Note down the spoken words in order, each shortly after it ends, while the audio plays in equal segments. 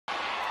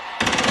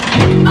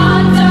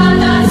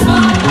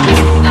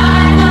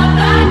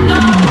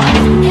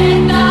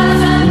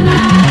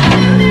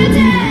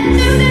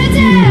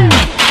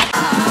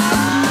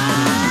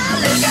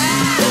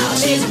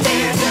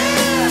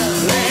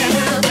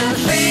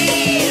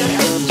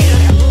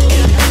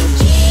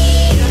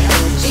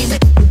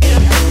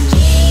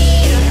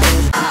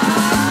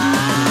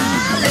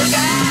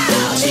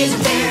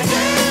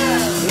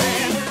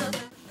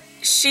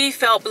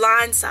felt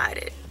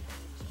blindsided.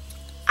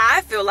 I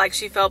feel like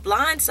she felt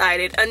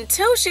blindsided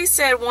until she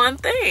said one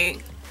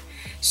thing.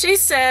 She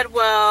said,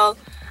 well,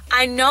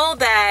 I know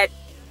that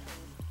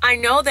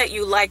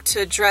you like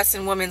to dress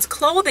in women's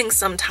clothing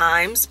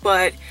sometimes,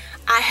 but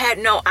I had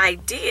no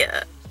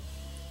idea.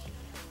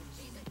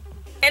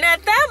 And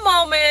at that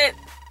moment,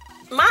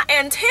 my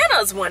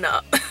antennas went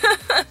up.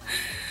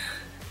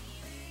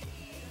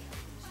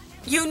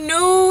 You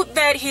knew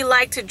that he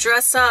liked to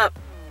dress up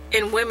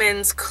in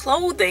women's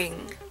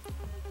clothing,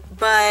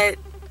 but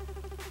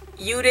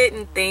you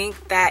didn't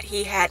think that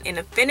he had an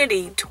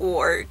affinity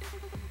toward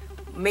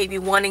maybe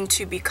wanting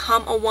to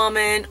become a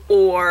woman,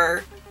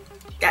 or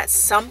that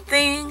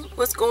something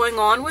was going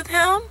on with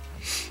him.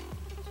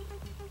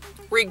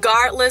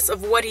 Regardless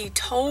of what he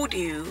told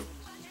you,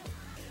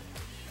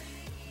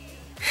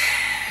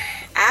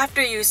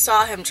 after you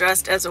saw him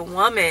dressed as a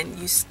woman,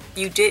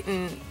 you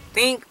didn't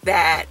think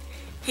that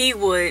he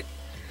would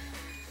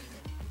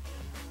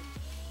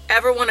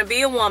ever want to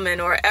be a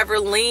woman or ever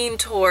lean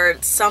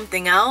toward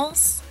something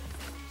else.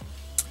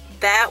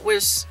 That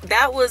was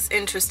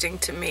interesting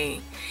to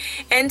me.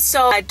 And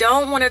so I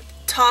don't want to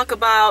talk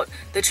about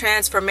the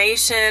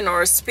transformation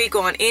or speak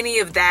on any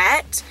of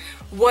that.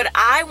 What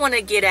I want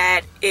to get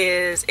at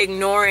is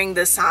ignoring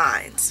the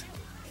signs.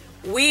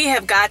 We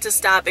have got to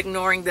stop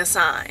ignoring the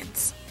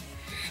signs,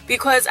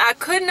 because I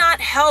could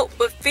not help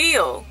but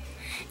feel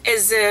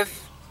as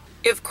if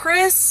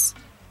Chris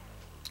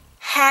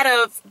had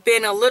have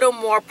been a little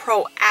more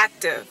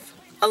proactive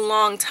a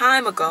long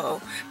time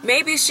ago,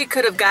 maybe she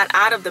could have got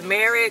out of the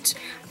marriage,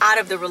 out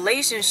of the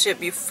relationship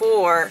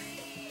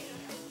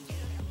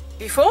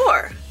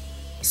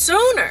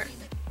sooner.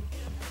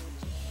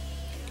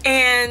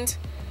 And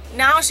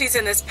now she's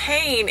in this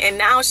pain, and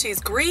now she's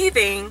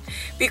grieving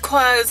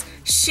because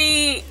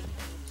she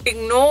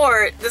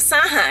ignored the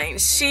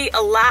signs. I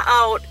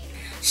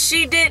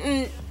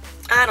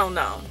don't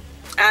know.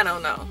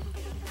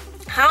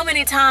 How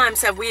many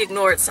times have we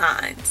ignored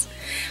signs?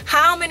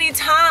 How many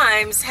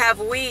times have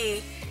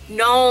we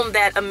known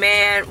that a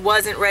man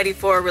wasn't ready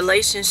for a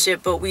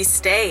relationship, but we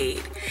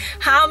stayed?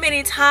 How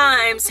many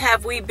times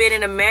have we been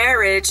in a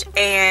marriage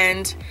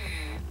and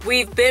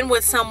we've been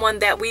with someone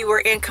that we were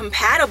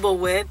incompatible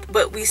with,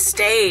 but we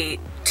stayed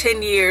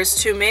 10 years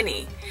too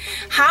many?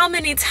 How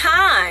many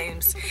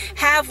times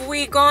have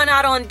we gone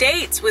out on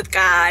dates with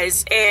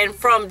guys and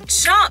from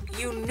jump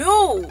you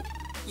knew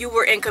you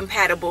were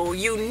incompatible?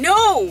 You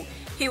knew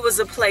he was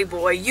a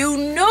playboy. You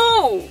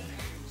knew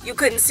you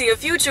couldn't see a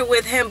future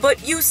with him,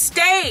 but you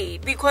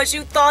stayed because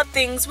you thought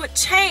things would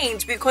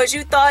change, because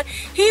you thought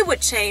he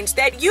would change,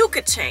 that you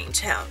could change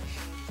him.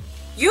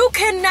 You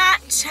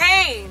cannot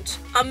change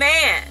a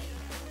man.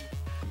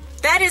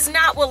 That is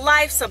not what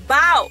life's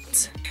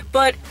about.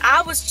 But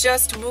I was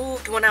just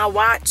moved when I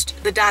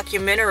watched the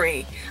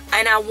documentary,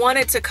 and I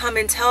wanted to come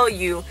and tell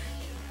you,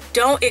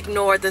 don't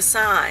ignore the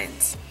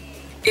signs.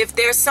 If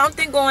there's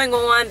something going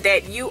on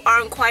that you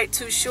aren't quite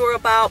too sure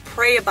about,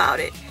 pray about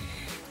it.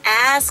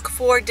 Ask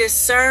for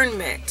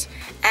discernment.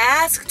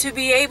 Ask to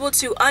be able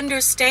to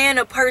understand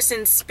a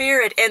person's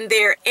spirit and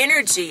their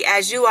energy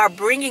as you are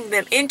bringing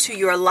them into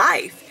your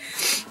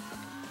life.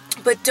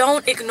 But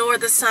don't ignore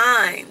the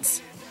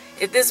signs.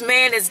 If this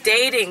man is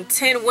dating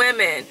 10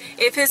 women,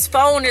 if his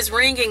phone is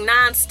ringing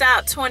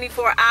nonstop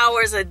 24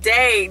 hours a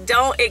day,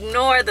 don't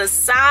ignore the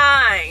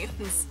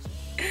signs.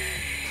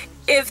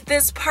 If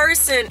this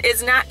person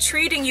is not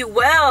treating you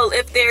well,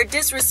 if they're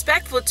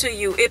disrespectful to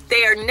you, if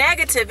they are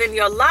negative in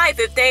your life,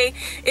 if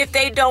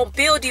they don't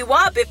build you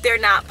up, if they're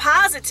not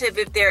positive,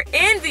 if they're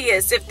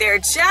envious, if they're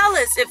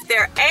jealous, if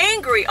they're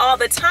angry all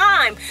the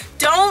time,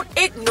 don't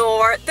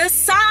ignore the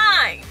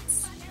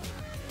signs.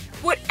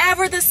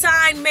 Whatever the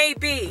sign may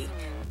be,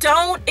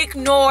 don't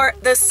ignore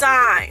the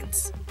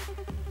signs.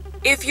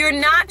 If you're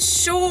not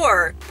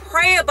sure,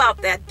 pray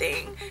about that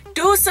thing.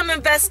 Do some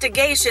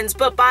investigations,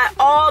 but by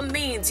all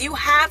means, you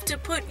have to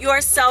put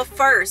yourself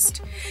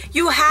first.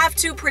 You have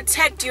to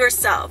protect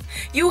yourself.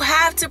 You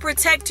have to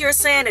protect your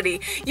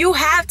sanity. You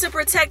have to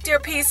protect your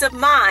peace of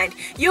mind.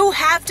 You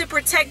have to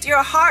protect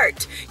your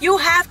heart. You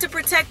have to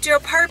protect your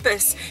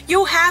purpose.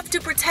 You have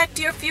to protect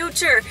your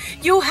future.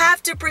 You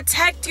have to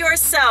protect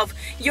yourself,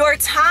 your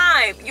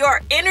time,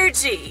 your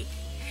energy.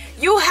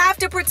 You have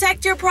to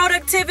protect your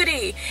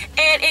productivity,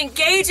 and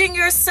engaging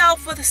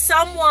yourself with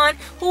someone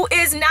who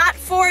is not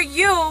for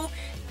you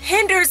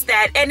hinders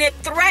that, and it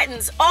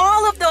threatens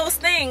all of those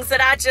things that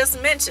I just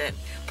mentioned.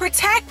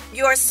 Protect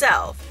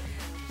yourself.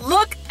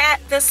 Look at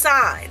the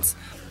signs.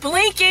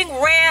 Blinking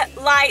red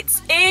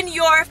lights in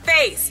your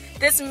face.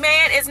 This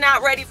man is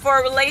not ready for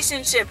a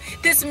relationship.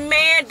 This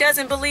man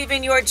doesn't believe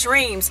in your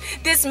dreams.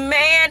 This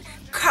man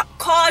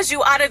calls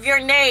you out of your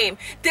name.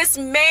 This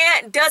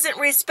man doesn't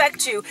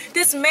respect you.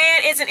 This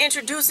man isn't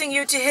introducing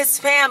you to his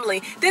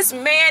family. This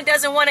man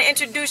doesn't want to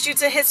introduce you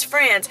to his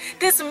friends.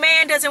 This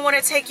man doesn't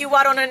want to take you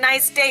out on a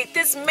nice date.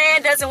 This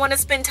man doesn't want to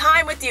spend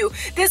time with you.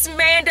 This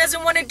man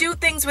doesn't want to do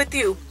things with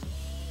you.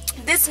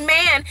 This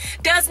man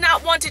does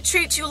not want to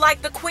treat you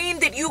like the queen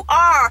that you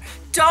are.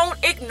 Don't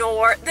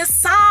ignore the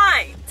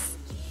signs.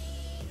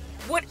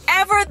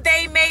 whatever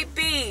they may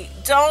be,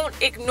 don't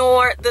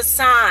ignore the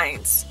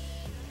signs.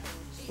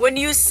 When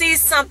you see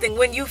something,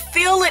 when you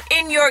feel it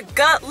in your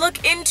gut,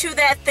 look into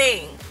that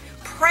thing.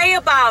 Pray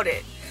about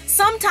it.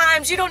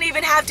 Sometimes you don't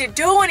even have to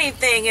do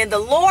anything, and the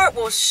Lord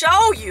will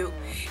show you.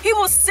 He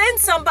will send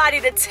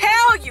somebody to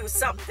tell you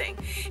something.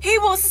 He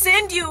will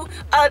send you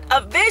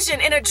a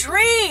vision in a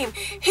dream.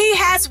 He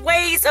has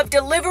ways of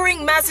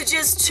delivering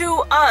messages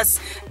to us.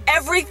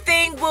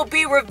 Everything will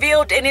be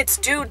revealed in its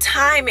due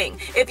timing.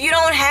 If you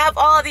don't have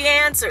all the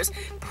answers,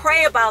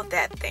 pray about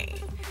that thing.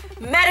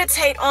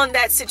 Meditate on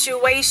that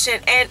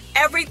situation, and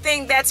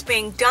everything that's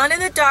being done in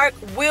the dark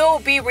will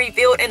be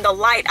revealed in the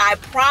light. I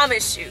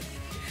promise you.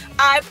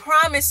 I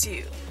promise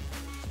you.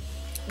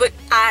 But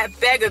I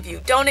beg of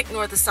you, don't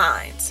ignore the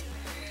signs.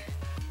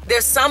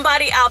 There's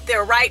somebody out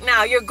there right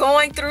now, you're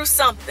going through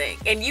something,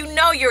 and you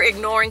know you're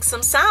ignoring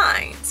some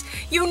signs.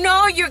 You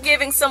know you're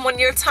giving someone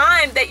your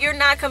time that you're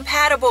not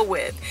compatible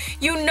with.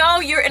 You know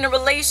you're in a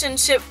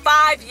relationship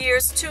 5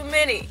 years too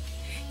many.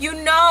 You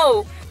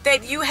know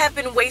that you have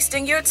been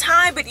wasting your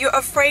time, but you're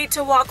afraid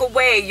to walk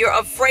away. You're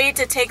afraid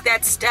to take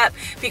that step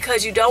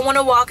because you don't want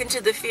to walk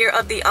into the fear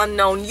of the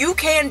unknown. You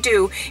can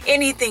do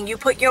anything you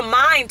put your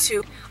mind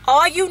to.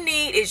 All you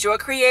need is your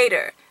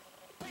Creator.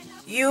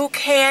 You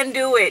can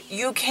do it.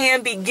 You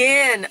can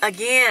begin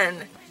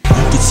again. You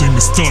can see me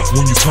stunt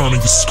when you turn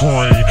on your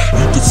screen.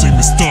 You can see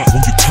me stunt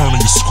when you turn on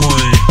your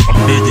screen. I'm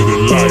bigger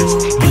than life.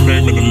 My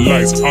name in the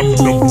lights. I'm the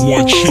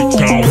 #1 chick.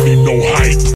 I don't need no hype.